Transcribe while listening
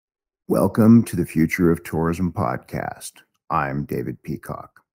Welcome to the Future of Tourism podcast. I'm David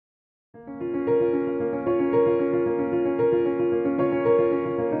Peacock.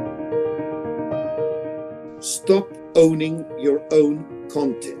 Stop owning your own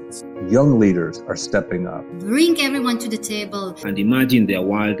content. Young leaders are stepping up. Bring everyone to the table and imagine their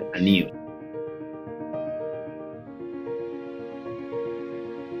world anew.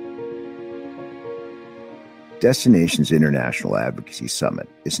 Destinations International Advocacy Summit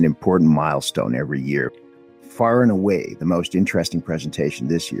is an important milestone every year. Far and away, the most interesting presentation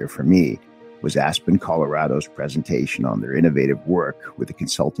this year for me was Aspen, Colorado's presentation on their innovative work with the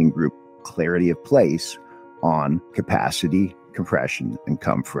consulting group Clarity of Place on capacity, compression, and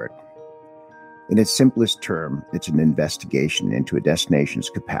comfort. In its simplest term, it's an investigation into a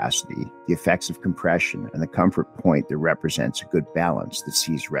destination's capacity, the effects of compression, and the comfort point that represents a good balance that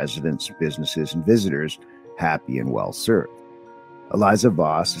sees residents, businesses, and visitors happy and well served. Eliza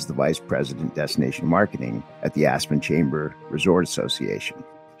Voss is the Vice President Destination Marketing at the Aspen Chamber Resort Association.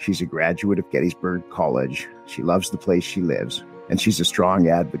 She's a graduate of Gettysburg College. She loves the place she lives, and she's a strong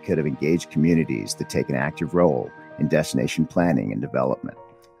advocate of engaged communities that take an active role in destination planning and development.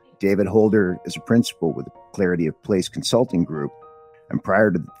 David Holder is a principal with the Clarity of Place Consulting Group, and prior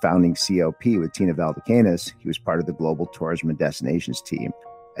to founding COP with Tina Valdecanis, he was part of the Global Tourism and Destinations team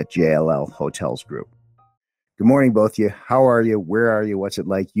at JLL Hotels Group. Good morning, both of you. How are you? Where are you? What's it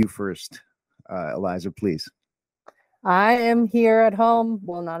like? You first, Eliza, please. I am here at home.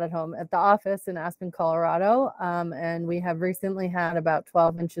 Well, not at home, at the office in Aspen, Colorado. And we have recently had about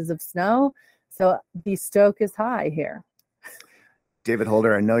 12 inches of snow. So the stoke is high here. David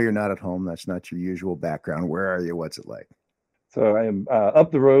Holder, I know you're not at home. That's not your usual background. Where are you? What's it like? So I am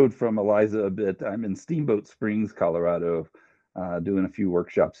up the road from Eliza a bit. I'm in Steamboat Springs, Colorado, doing a few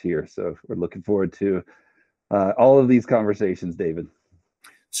workshops here. So we're looking forward to all of these conversations, David.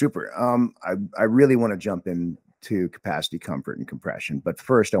 Super. I really want to jump into capacity, comfort, and compression. But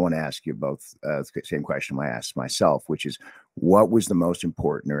first, I want to ask you both the same question I asked myself, which is, what was the most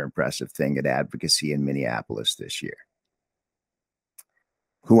important or impressive thing at advocacy in Minneapolis this year?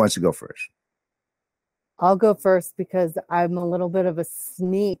 Who wants to go first? I'll go first because I'm a little bit of a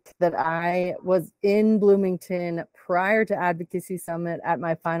sneak that I was in Bloomington prior to Advocacy Summit at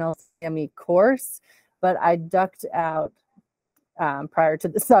my final CME course, but I ducked out prior to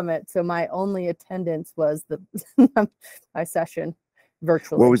the summit. So my only attendance was my session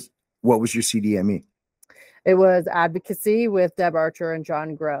virtually. What was your CDME? It was advocacy with Deb Archer and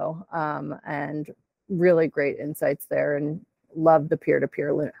John Groh, and really great insights there, and love the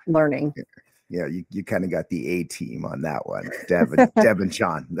peer-to-peer learning. Yeah, you kind of got the A team on that one. Deb and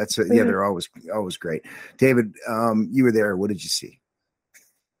John. They're always great. David, you were there. What did you see?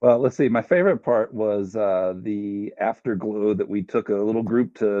 Well, let's see. My favorite part was the afterglow that we took a little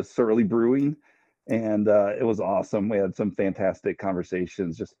group to Surly Brewing, and it was awesome. We had some fantastic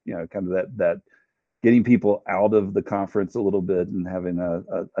conversations, just kind of that getting people out of the conference a little bit and having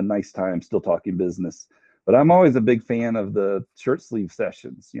a nice time, still talking business. But I'm always a big fan of the shirt sleeve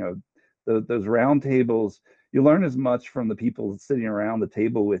sessions. Those round tables. You learn as much from the people sitting around the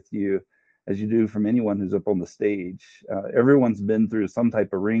table with you as you do from anyone who's up on the stage. Everyone's been through some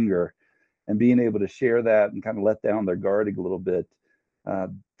type of ringer, and being able to share that and kind of let down their guard a little bit,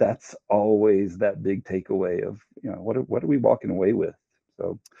 that's always that big takeaway of, what are we walking away with?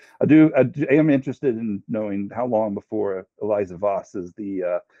 So I am interested in knowing how long before Eliza Voss is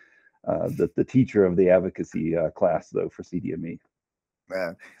the teacher of the advocacy class, though, for CDME.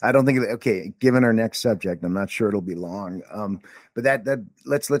 I don't think okay. Given our next subject, I'm not sure it'll be long. But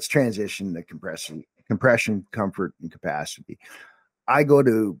let's transition to compression, comfort, and capacity. I go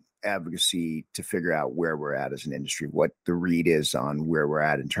to advocacy to figure out where we're at as an industry, what the read is on where we're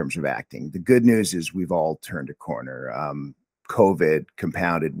at in terms of acting. The good news is we've all turned a corner. COVID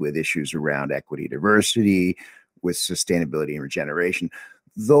compounded with issues around equity, diversity, with sustainability and regeneration.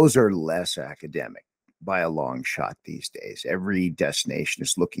 Those are less academic by a long shot these days. Every destination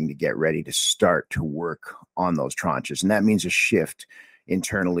is looking to get ready to start to work on those tranches. And that means a shift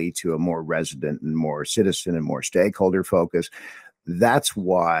internally to a more resident and more citizen and more stakeholder focus. That's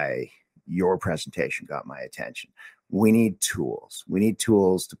why your presentation got my attention. We need tools. We need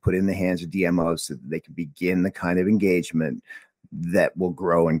tools to put in the hands of DMOs so that they can begin the kind of engagement that will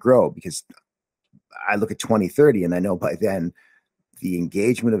grow and grow. Because I look at 2030 and I know by then, the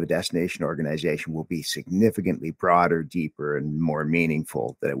engagement of a destination organization will be significantly broader, deeper, and more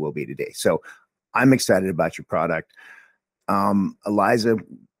meaningful than it will be today. So I'm excited about your product. Eliza,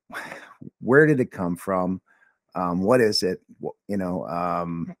 where did it come from? What is it?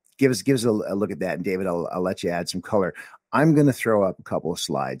 Give us a look at that. And David, I'll let you add some color. I'm going to throw up a couple of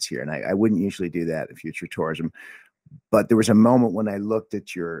slides here, and I wouldn't usually do that in future tourism, but there was a moment when I looked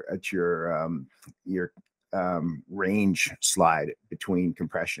at your range slide between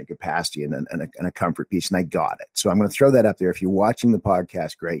compression and capacity and a comfort piece, and I got it. So I'm going to throw that up there. If you're watching the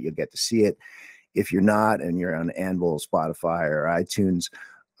podcast, great, you'll get to see it. If you're not, and you're on Anvil, Spotify, or iTunes,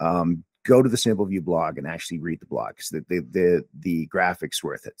 go to the Simpleview blog and actually read the blog, because the graphics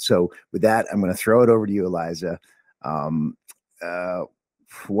worth it. So with that, I'm going to throw it over to you, Eliza.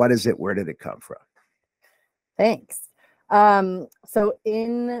 What is it? Where did it come from? Thanks. So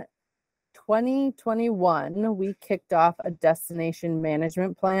in 2021, we kicked off a destination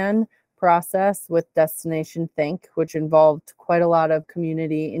management plan process with Destination Think, which involved quite a lot of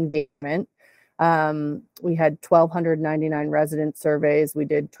community engagement. We had 1,299 resident surveys. We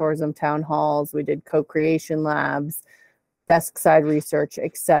did tourism town halls. We did co-creation labs, desk side research,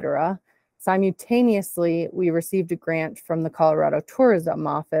 etc. Simultaneously, we received a grant from the Colorado Tourism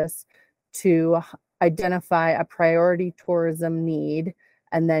Office to identify a priority tourism need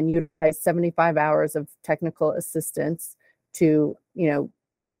and then utilize 75 hours of technical assistance to,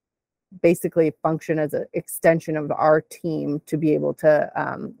 basically function as an extension of our team to be able to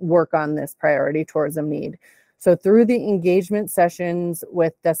work on this priority tourism need. So through the engagement sessions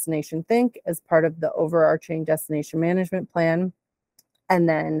with Destination Think as part of the overarching destination management plan, and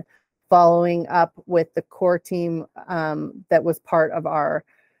then following up with the core team that was part of our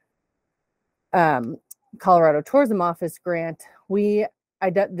Colorado Tourism Office grant,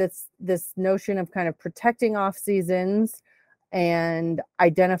 this notion of kind of protecting off seasons and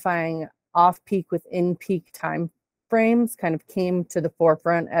identifying off-peak within peak time frames kind of came to the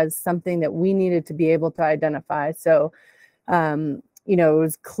forefront as something that we needed to be able to identify. So, it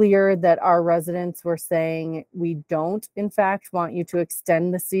was clear that our residents were saying, we don't, in fact, want you to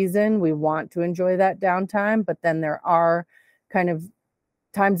extend the season. We want to enjoy that downtime, but then there are kind of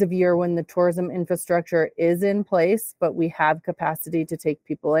times of year when the tourism infrastructure is in place, but we have capacity to take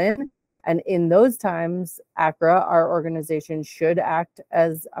people in. And in those times, ACRA, our organization, should act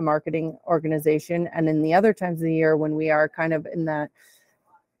as a marketing organization. And in the other times of the year, when we are kind of in that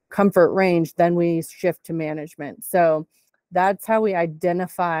comfort range, then we shift to management. So that's how we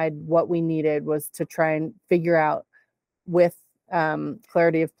identified what we needed, was to try and figure out with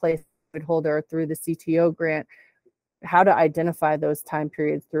Clarity of Place holder through the CTO grant, how to identify those time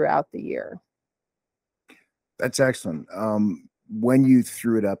periods throughout the year. That's excellent. When you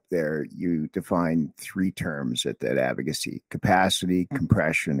threw it up there, you defined three terms at that advocacy: capacity,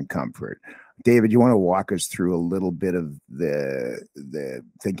 compression, and comfort. David, you want to walk us through a little bit of the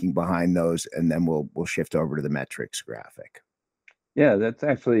thinking behind those, and then we'll shift over to the metrics graphic. Yeah, that's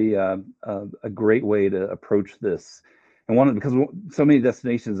actually a great way to approach this. And because so many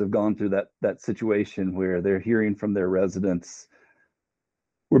destinations have gone through that situation where they're hearing from their residents,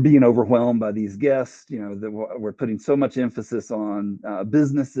 we're being overwhelmed by these guests, that we're putting so much emphasis on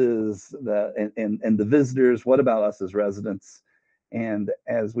businesses and the visitors. What about us as residents? And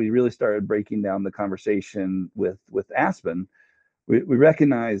as we really started breaking down the conversation with Aspen, we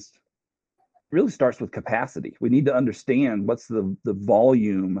recognized it really starts with capacity. We need to understand what's the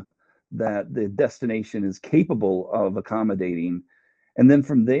volume that the destination is capable of accommodating. And then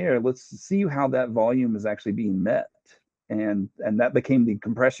from there, let's see how that volume is actually being met. And that became the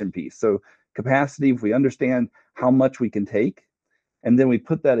compression piece. So capacity, if we understand how much we can take, and then we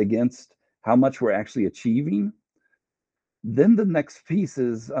put that against how much we're actually achieving, then the next piece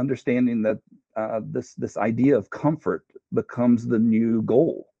is understanding that this idea of comfort becomes the new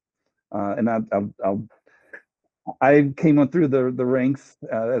goal. And I came on through the ranks,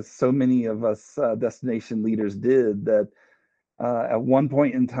 as so many of us destination leaders did, that at one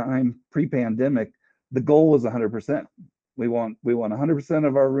point in time, pre-pandemic, the goal was 100%. We want 100%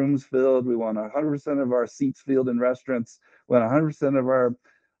 of our rooms filled. We want 100% of our seats filled in restaurants. We want 100% of our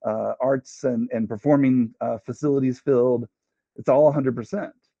arts and performing facilities filled. It's all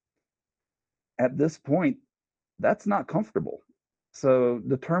 100%. At this point, that's not comfortable. So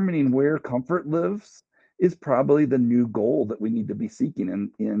determining where comfort lives is probably the new goal that we need to be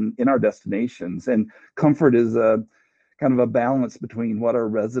seeking in our destinations. And comfort is a kind of a balance between what our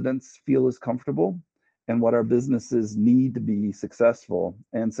residents feel is comfortable and what our businesses need to be successful.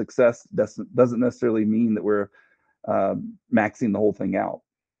 And success doesn't necessarily mean that we're maxing the whole thing out.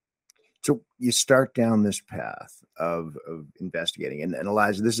 So you start down this path of investigating, and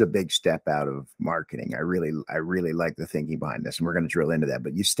Eliza, this is a big step out of marketing. I really like the thinking behind this, and we're going to drill into that.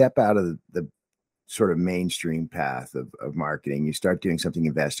 But you step out of the sort of mainstream path of marketing. You start doing something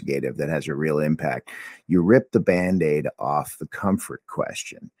investigative that has a real impact. You rip the Band-Aid off the comfort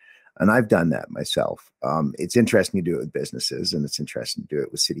question. And I've done that myself. It's interesting to do it with businesses, and it's interesting to do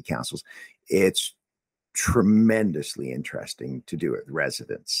it with city councils. It's tremendously interesting to do it with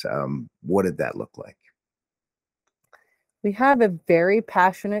residents. What did that look like? We have a very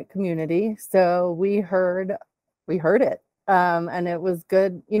passionate community, so we heard it, and it was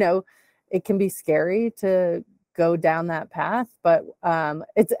good. You know, it can be scary to go down that path, but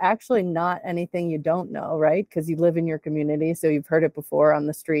it's actually not anything you don't know, right? Because you live in your community, so you've heard it before on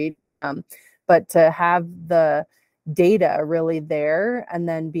the street. But to have the data really there and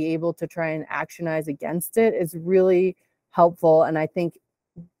then be able to try and actionize against it is really helpful. And I think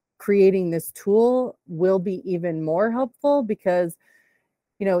creating this tool will be even more helpful because,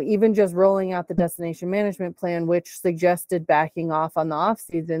 you know, even just rolling out the destination management plan, which suggested backing off on the off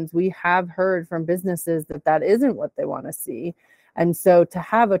seasons, we have heard from businesses that that isn't what they want to see. And so to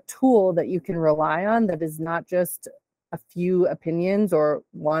have a tool that you can rely on that is not just a few opinions or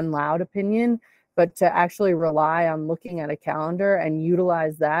one loud opinion, but to actually rely on looking at a calendar and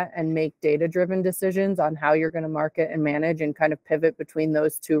utilize that and make data-driven decisions on how you're going to market and manage and kind of pivot between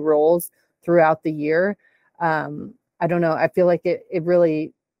those two roles throughout the year. I don't know. I feel like it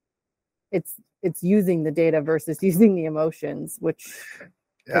really, it's using the data versus using the emotions, which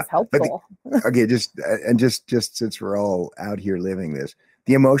is helpful. Okay, just since we're all out here living this,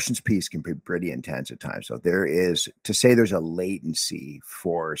 the emotions piece can be pretty intense at times. So to say there's a latency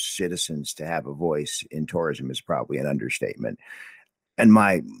for citizens to have a voice in tourism is probably an understatement. And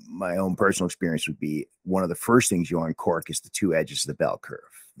my own personal experience would be one of the first things you uncork is the two edges of the bell curve,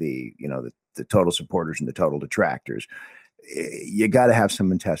 the total supporters and the total detractors. You got to have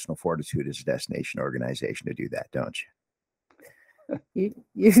some intestinal fortitude as a destination organization to do that, don't you?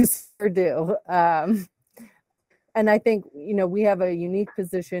 You sure do. And I think, you know, we have a unique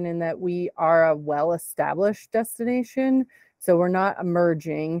position in that we are a well-established destination. So we're not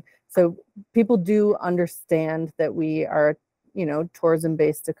emerging. So people do understand that we are, you know,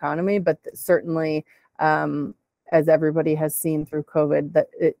 tourism-based economy, but certainly, as everybody has seen through COVID, that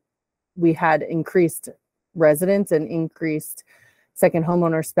we had increased residents and increased second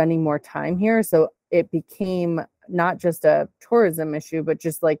homeowners spending more time here. So it became not just a tourism issue, but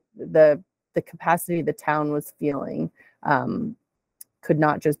just like the capacity the town was feeling could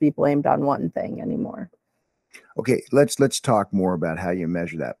not just be blamed on one thing anymore. Okay, let's talk more about how you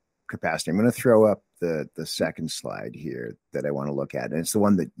measure that capacity. I'm going to throw up the second slide here that I want to look at, and it's the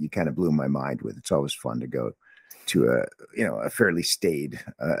one that you kind of blew my mind with. It's always fun to go to a fairly staid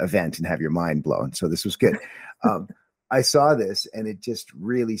event and have your mind blown. So this was good. I saw this and it just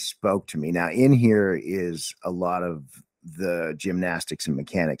really spoke to me. Now in here is a lot of the gymnastics and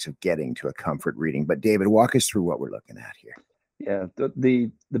mechanics of getting to a comfort reading. But David, walk us through what we're looking at here. Yeah,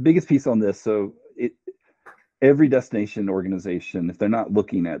 the biggest piece on this, so every destination organization, if they're not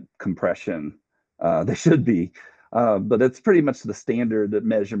looking at compression, they should be. But it's pretty much the standard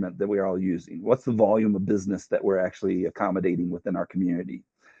measurement that we're all using. What's the volume of business that we're actually accommodating within our community?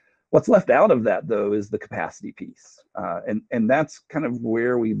 What's left out of that, though, is the capacity piece. And that's kind of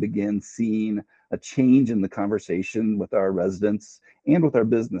where we begin seeing a change in the conversation with our residents and with our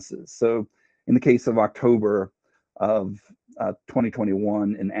businesses. So in the case of October of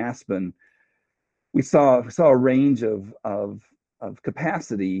 2021 in Aspen, we saw a range of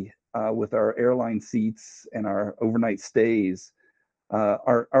capacity with our airline seats and our overnight stays.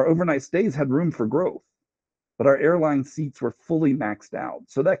 Our overnight stays had room for growth, but our airline seats were fully maxed out.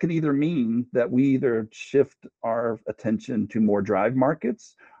 So that could either mean that we either shift our attention to more drive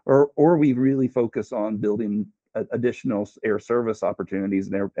markets or we really focus on building additional air service opportunities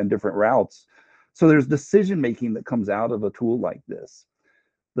and different routes. So there's decision making that comes out of a tool like this.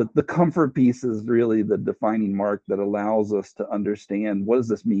 The comfort piece is really the defining mark that allows us to understand what does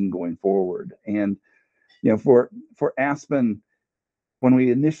this mean going forward. And you know, for Aspen, when we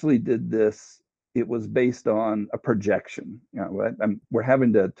initially did this, it was based on a projection. You know, we're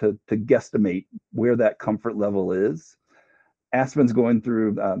having to guesstimate where that comfort level is. Aspen's going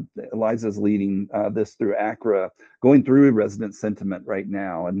through, Eliza's leading this through ACRA, going through resident sentiment right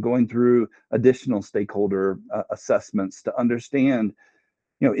now and going through additional stakeholder assessments to understand,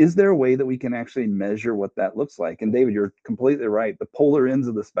 you know, is there a way that we can actually measure what that looks like? And David, you're completely right. The polar ends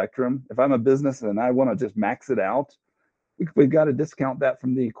of the spectrum. If I'm a business and I want to just max it out, we've got to discount that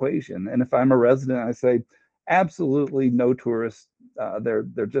from the equation. And if I'm a resident, I say, absolutely no tourists.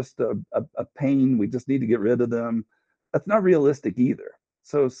 They're just a pain. We just need to get rid of them. That's not realistic either.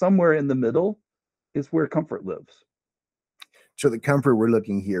 So somewhere in the middle is where comfort lives. So the comfort we're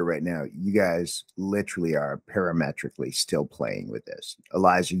looking here right now, you guys literally are parametrically still playing with this.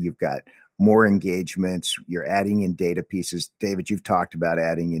 Eliza, you've got more engagements. You're adding in data pieces. David, you've talked about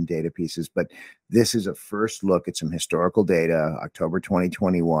adding in data pieces, but this is a first look at some historical data, October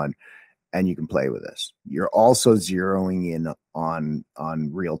 2021, and you can play with this. You're also zeroing in on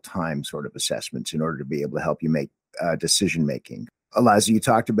real-time sort of assessments in order to be able to help you make decision making. Eliza, you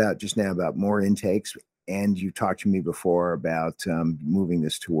talked about just now about more intakes, and you talked to me before about moving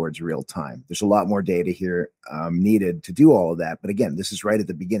this towards real time. There's a lot more data here needed to do all of that. But again, this is right at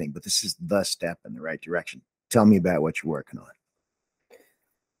the beginning, but this is the step in the right direction. Tell me about what you're working on.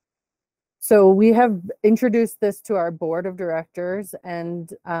 So we have introduced this to our board of directors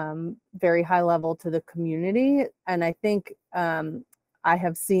and very high level to the community. And I think I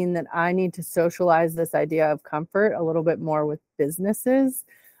have seen that I need to socialize this idea of comfort a little bit more with businesses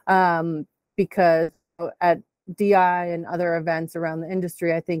because at DI and other events around the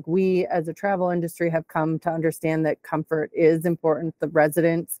industry, I think we as a travel industry have come to understand that comfort is important. The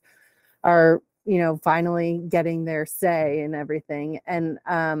residents are, finally getting their say in everything. And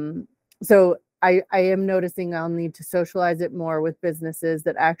so I am noticing I'll need to socialize it more with businesses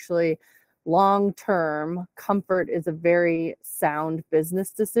that actually long-term comfort is a very sound business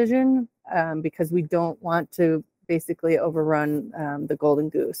decision because we don't want to basically overrun the golden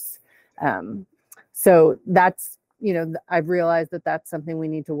goose. So that's, I've realized that that's something we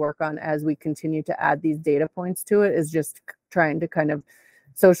need to work on as we continue to add these data points to it, is just trying to kind of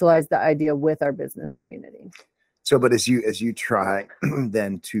socialize the idea with our business community. So, but as you try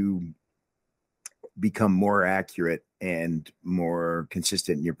then to become more accurate and more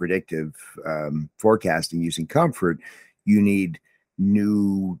consistent in your predictive forecasting using comfort, you need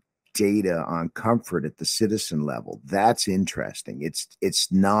new data on comfort at the citizen level. That's interesting.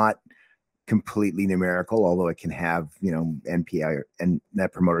 It's not completely numerical, although it can have, NPI and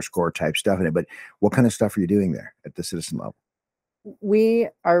Net Promoter Score type stuff in it. But what kind of stuff are you doing there at the citizen level? We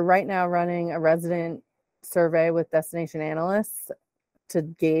are right now running a resident survey with destination analysts to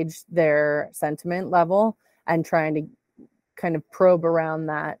gauge their sentiment level and trying to kind of probe around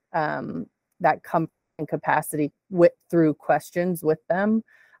that comfort and capacity through questions with them.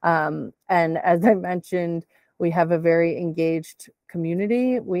 And as I mentioned, we have a very engaged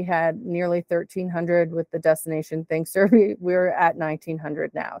community. We had nearly 1,300 with the Destination Think survey. We're at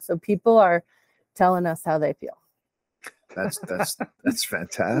 1,900 now. So people are telling us how they feel. That's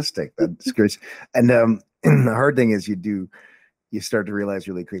fantastic. That's great. And the hard thing is you start to realize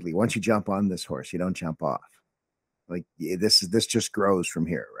really quickly, once you jump on this horse, you don't jump off. Like this just grows from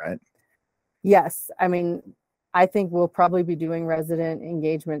here, right? Yes. I mean, I think we'll probably be doing resident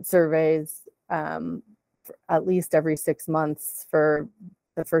engagement surveys at least every 6 months for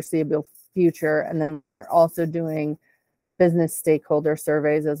the foreseeable future. And then we're also doing business stakeholder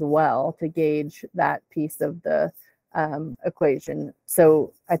surveys as well to gauge that piece of the equation.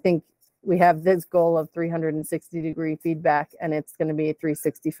 So I think we have this goal of 360-degree feedback, and it's going to be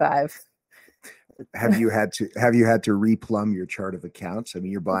 365. Have you had to replumb your chart of accounts? I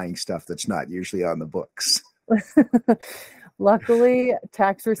mean, you're buying stuff that's not usually on the books. Luckily,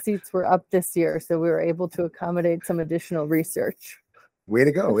 tax receipts were up this year, so we were able to accommodate some additional research. Way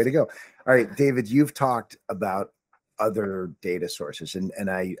to go. Way to go. All right, David, you've talked about other data sources, and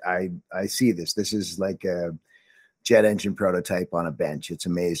I see this. This is like a jet engine prototype on a bench. It's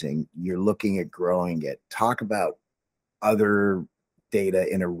amazing. You're looking at growing it. Talk about other data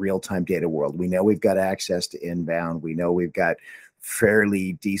in a real-time data world. We know we've got access to inbound. We know we've got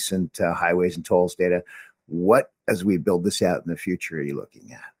fairly decent highways and tolls data. What, as we build this out in the future, are you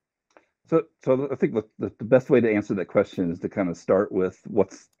looking at? So I think the best way to answer that question is to kind of start with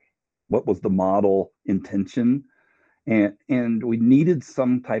what was the model intention, and we needed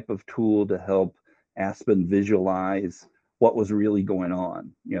some type of tool to help Aspen visualize what was really going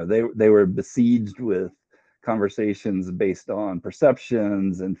on. They were besieged with conversations based on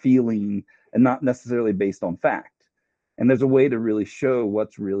perceptions and feeling, and not necessarily based on fact. And there's a way to really show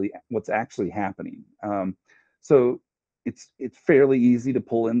what's actually happening. So it's fairly easy to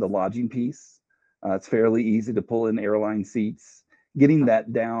pull in the lodging piece. It's fairly easy to pull in airline seats. Getting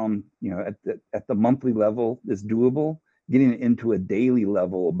that down, at the monthly level is doable. Getting it into a daily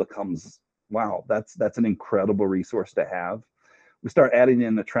level becomes, wow, that's an incredible resource to have. We start adding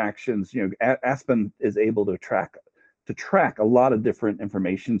in attractions. Aspen is able to track a lot of different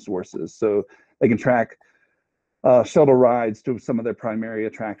information sources. So they can track shuttle rides to some of their primary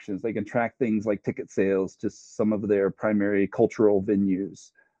attractions. They can track things like ticket sales to some of their primary cultural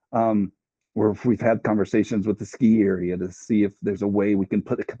venues. Where we've had conversations with the ski area to see if there's a way we can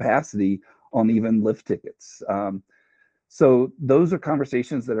put a capacity on even lift tickets. So those are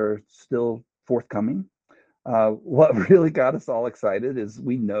conversations that are still forthcoming. What really got us all excited is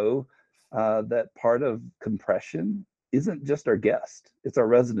we know that part of compression isn't just our guest, it's our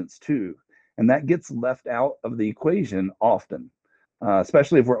residents too. And that gets left out of the equation often,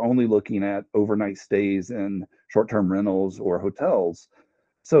 especially if we're only looking at overnight stays in short-term rentals or hotels.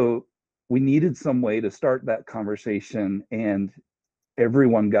 So we needed some way to start that conversation, and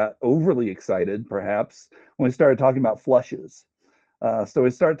everyone got overly excited, perhaps, when we started talking about flushes. So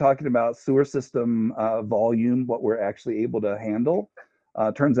we started talking about sewer system volume, what we're actually able to handle.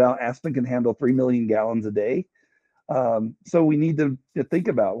 Turns out Aspen can handle 3 million gallons a day. So we need to think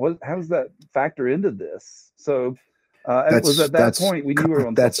about how does that factor into this? So it was at that point we knew we were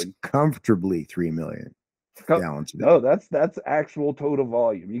on something. That's comfortably 3 million gallons a day. No, that's actual total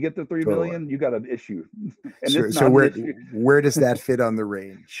volume. You get to 3 million, you got an issue. And so where does that fit on the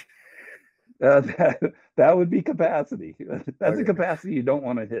range? That would be capacity. That's a capacity you don't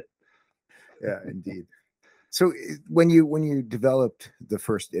want to hit. Yeah, indeed. So when you developed the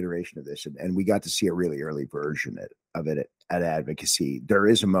first iteration of this, and we got to see a really early version of it at Advocacy, there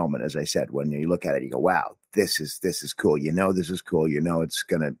is a moment, as I said, when you look at it, you go, "Wow, this is cool." This is cool. It's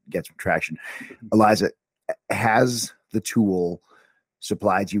going to get some traction. Eliza, has the tool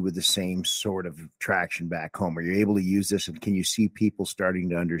supplied you with the same sort of traction back home? Are you able to use this, and can you see people starting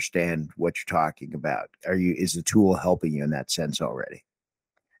to understand what you're talking about? Is the tool helping you in that sense already?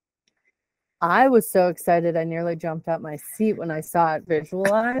 I was so excited I nearly jumped out my seat when I saw it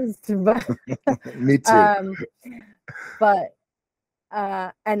visualized. But, me too.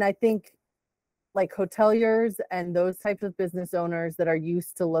 And I think like hoteliers and those types of business owners that are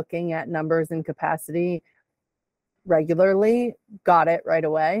used to looking at numbers and capacity regularly got it right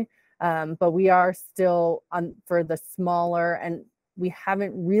away. But we are still on for the smaller, and we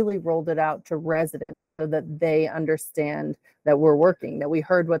haven't really rolled it out to residents so that they understand that we're working, that we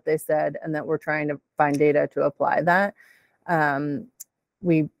heard what they said, and that we're trying to find data to apply that.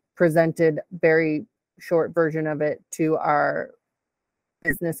 We presented very short version of it to our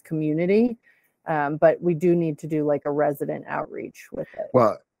business community, but we do need to do like a resident outreach with it.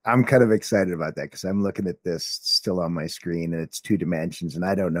 Well, I'm kind of excited about that because I'm looking at this still on my screen, and it's 2 dimensions, and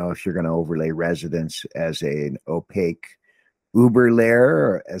I don't know if you're going to overlay residents as an opaque Uber layer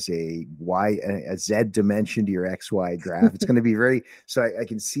or as a Z dimension to your XY graph. It's going to be so I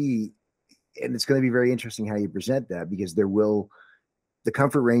can see, and it's going to be very interesting how you present that, because the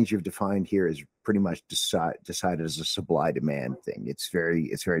comfort range you've defined here is pretty much decided as a supply demand thing. It's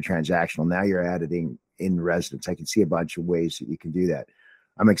very transactional. Now you're adding in residents. I can see a bunch of ways that you can do that.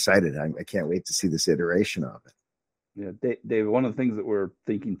 I'm excited. I can't wait to see this iteration of it. Yeah, Dave, one of the things that we're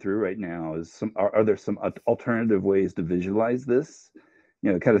thinking through right now is are there some alternative ways to visualize this?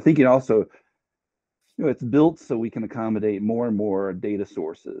 Kind of thinking also, it's built so we can accommodate more and more data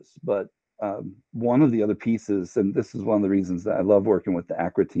sources. But one of the other pieces, and this is one of the reasons that I love working with the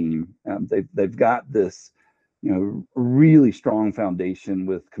ACRA team, they've got this, really strong foundation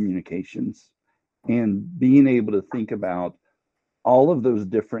with communications, and being able to think about all of those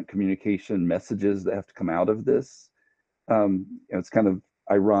different communication messages that have to come out of this. It's kind of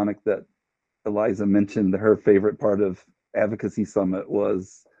ironic that Eliza mentioned that her favorite part of Advocacy Summit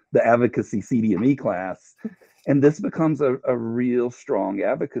was the Advocacy CDME class. And this becomes a real strong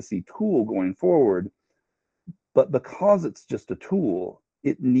advocacy tool going forward. But because it's just a tool,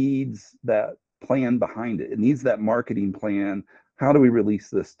 it needs that plan behind it. It needs that marketing plan. How do we release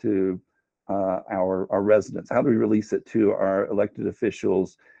this to our residents? How do we release it to our elected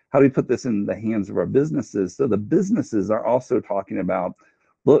officials? How do we put this in the hands of our businesses so the businesses are also talking about,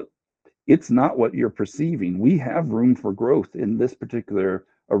 look, it's not what you're perceiving. We have room for growth in this particular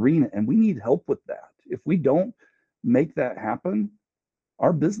arena, and we need help with that. If we don't make that happen,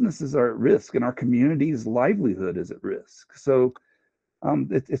 our businesses are at risk and our community's livelihood is at risk. So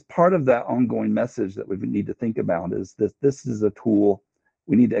it's part of that ongoing message that we need to think about, is that this is a tool.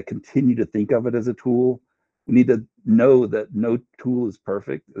 We need to continue to think of it as a tool. We need to know that no tool is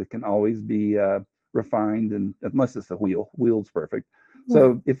perfect. It can always be refined, and unless it's a wheel's perfect.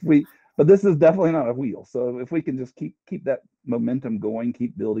 So but this is definitely not a wheel. So if we can just keep that momentum going,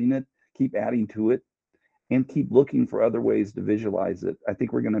 keep building it, keep adding to it, and keep looking for other ways to visualize it, I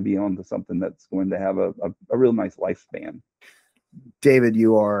think we're going to be on to something that's going to have a real nice lifespan. David,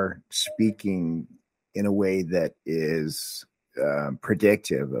 you are speaking in a way that is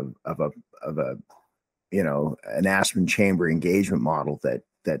predictive of a an Aspen Chamber engagement model that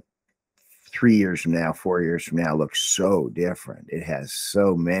 3 years from now, 4 years from now looks so different. It has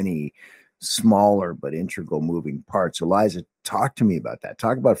so many smaller but integral moving parts. Eliza, talk to me about that.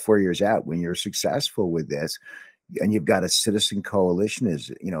 Talk about 4 years out when you're successful with this, and you've got a citizen coalition.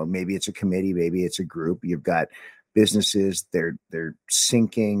 Maybe it's a committee, maybe it's a group. You've got businesses. They're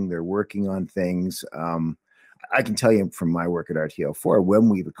syncing, they're working on things. I can tell you from my work at RTL4, when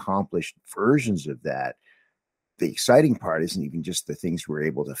we've accomplished versions of that, the exciting part isn't even just the things we're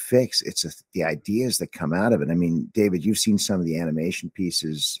able to fix, it's the ideas that come out of it. I mean, David, you've seen some of the animation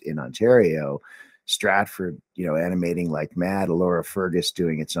pieces in Ontario, Stratford, animating like mad, Laura Fergus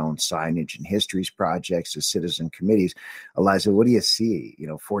doing its own signage and histories projects, the citizen committees. Eliza, what do you see,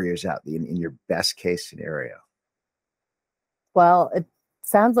 4 years out in your best case scenario? Well, it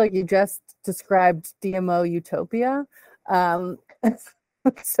sounds like you just described DMO utopia.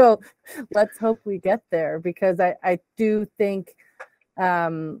 So let's hope we get there, because I do think,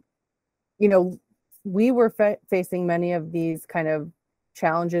 we were facing many of these kind of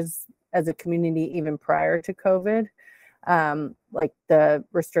challenges as a community even prior to COVID, like the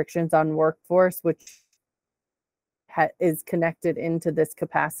restrictions on workforce, which is connected into this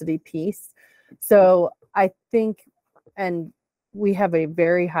capacity piece. So I think, and we have a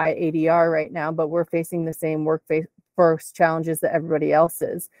very high ADR right now, but we're facing the same workforce challenges that everybody else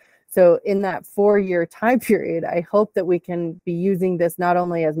is. So in that 4-year time period, I hope that we can be using this not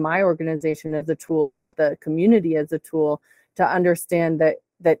only as my organization as a tool, the community as a tool, to understand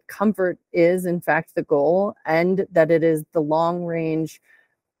that comfort is in fact the goal, and that it is the long range,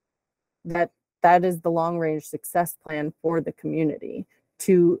 that is the long range success plan for the community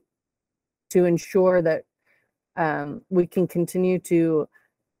to ensure that we can continue to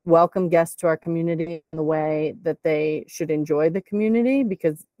welcome guests to our community in the way that they should enjoy the community,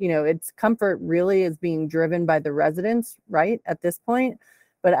 because its comfort really is being driven by the residents right at this point,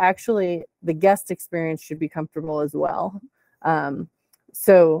 but actually the guest experience should be comfortable as well.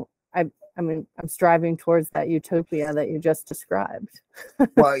 So I'm striving towards that utopia that you just described.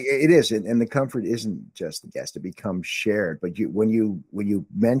 Well, it is, and the comfort isn't just the guest; it becomes shared. But when you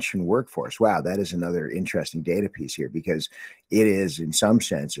mention workforce, wow, that is another interesting data piece here, because it is, in some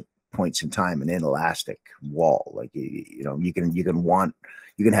sense, at points in time, an inelastic wall. Like you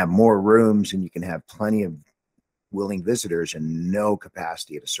can have more rooms, and you can have plenty of willing visitors and no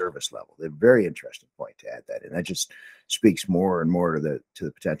capacity at a service level. A very interesting point to add that, and that just speaks more and more to the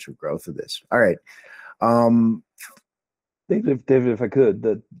potential growth of this. All right, David, if I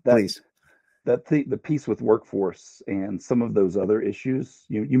could, please. The piece with workforce and some of those other issues,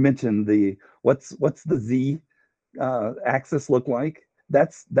 you mentioned what's the Z axis look like?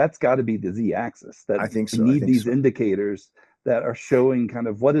 That's got to be the Z axis. That I think so. We need these indicators that are showing kind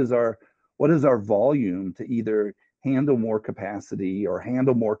of what is our volume to either handle more capacity or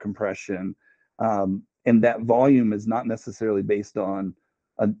handle more compression, and that volume is not necessarily based on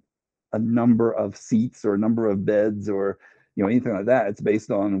a number of seats or a number of beds or anything like that. It's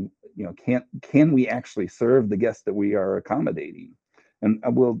based on can we actually serve the guests that we are accommodating? And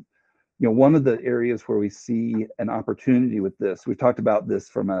one of the areas where we see an opportunity with this, we've talked about this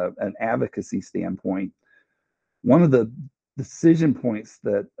from an advocacy standpoint. One of the decision points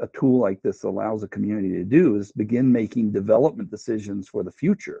that a tool like this allows a community to do is begin making development decisions for the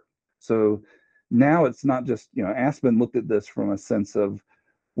future. So now it's not just, Aspen looked at this from a sense of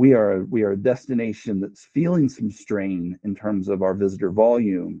we are a destination that's feeling some strain in terms of our visitor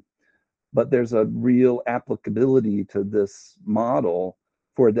volume, but there's a real applicability to this model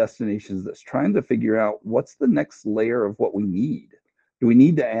for destinations that's trying to figure out what's the next layer of what we need. Do we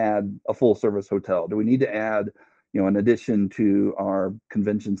need to add a full service hotel? Do we need to add an addition to our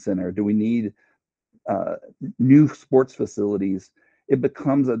convention center? Do we need new sports facilities? It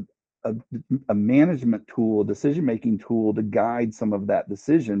becomes a management tool, decision-making tool to guide some of that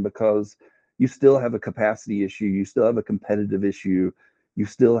decision, because you still have a capacity issue, you still have a competitive issue, you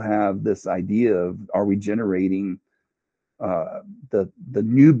still have this idea of, are we generating the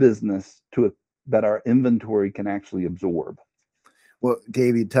new business that our inventory can actually absorb? Well,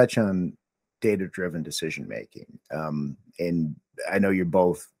 Dave, you touch on data-driven decision-making. And I know you're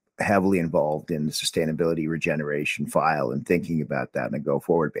both heavily involved in the sustainability regeneration file and thinking about that on a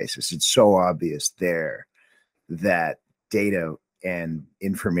go-forward basis. It's so obvious there that data and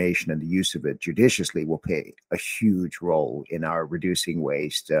information and the use of it judiciously will play a huge role in our reducing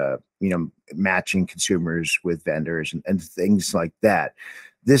waste, matching consumers with vendors and things like that.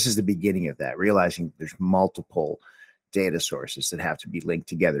 This is the beginning of that, realizing there's multiple data sources that have to be linked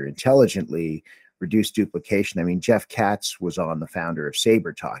together intelligently, reduce duplication. I mean, Jeff Katz was on, the founder of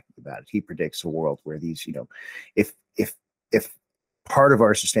Sabre, talking about it. He predicts a world where these, if part of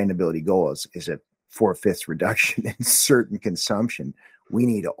our sustainability goal is a 4/5 reduction in certain consumption, we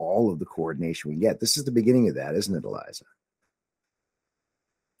need all of the coordination we get. This is the beginning of that, isn't it, Eliza?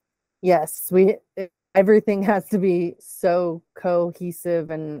 Yes, everything has to be so cohesive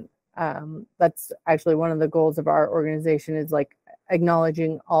and That's actually one of the goals of our organization, is like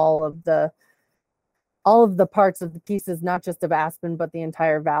acknowledging all of the parts of the pieces, not just of Aspen, but the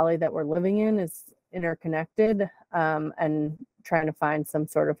entire valley that we're living in is interconnected, and trying to find some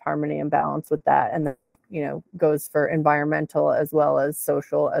sort of harmony and balance with that. And that, you know, goes for environmental as well as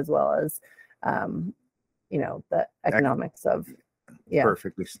social, as well as, you know, the economics of, yeah.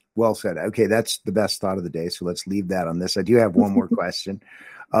 Perfectly well said. Okay, that's the best thought of the day. So let's leave that on this. I do have one more question.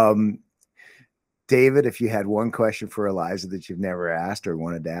 David, if you had one question for Eliza that you've never asked or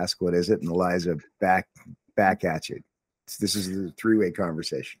wanted to ask, what is it? And Eliza, back at you. This is a three-way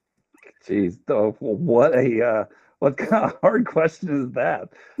conversation. Jeez, what kind of hard question is that?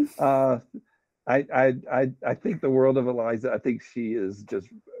 I think the world of Eliza. I think she is just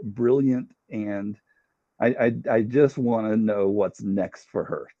brilliant, and I just want to know what's next for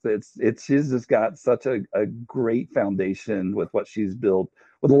her. She's just got such a great foundation with what she's built,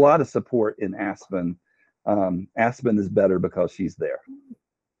 with a lot of support in Aspen. Aspen is better because she's there.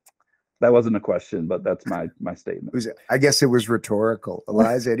 That wasn't a question, but that's my statement. I guess it was rhetorical.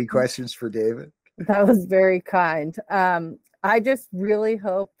 Eliza, any questions for David? That was very kind. I just really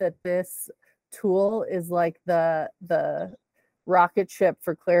hope that this tool is like the rocket ship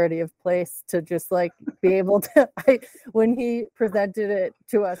for clarity of place, to just like be able to, when he presented it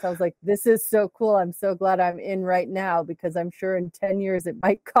to us, I was like, this is so cool. I'm so glad I'm in right now, because I'm sure in 10 years it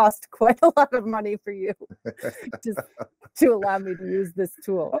might cost quite a lot of money for you just to allow me to use this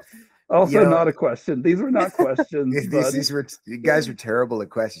tool. Also, not a question. These were not questions. You guys are terrible at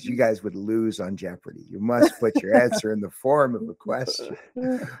questions. You guys would lose on Jeopardy. You must put your answer in the form of a question.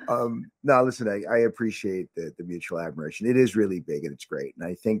 No, listen, I appreciate the mutual admiration. It is really big and it's great. And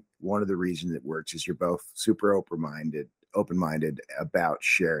I think one of the reasons it works is you're both super open-minded about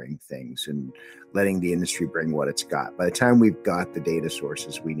sharing things and letting the industry bring what it's got. By the time we've got the data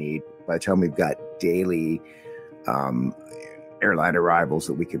sources we need, by the time we've got daily airline arrivals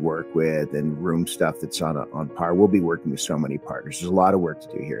that we could work with and room stuff that's on par, we'll be working with so many partners. There's a lot of work to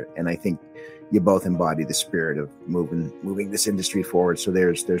do here, and I think you both embody the spirit of moving this industry forward. So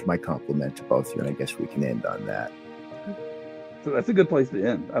there's my compliment to both of you, and I guess we can end on that. So that's a good place to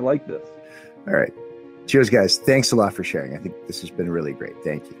end. I like this. All right, cheers, guys. Thanks a lot for sharing. I think this has been really great.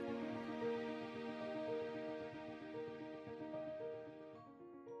 Thank you.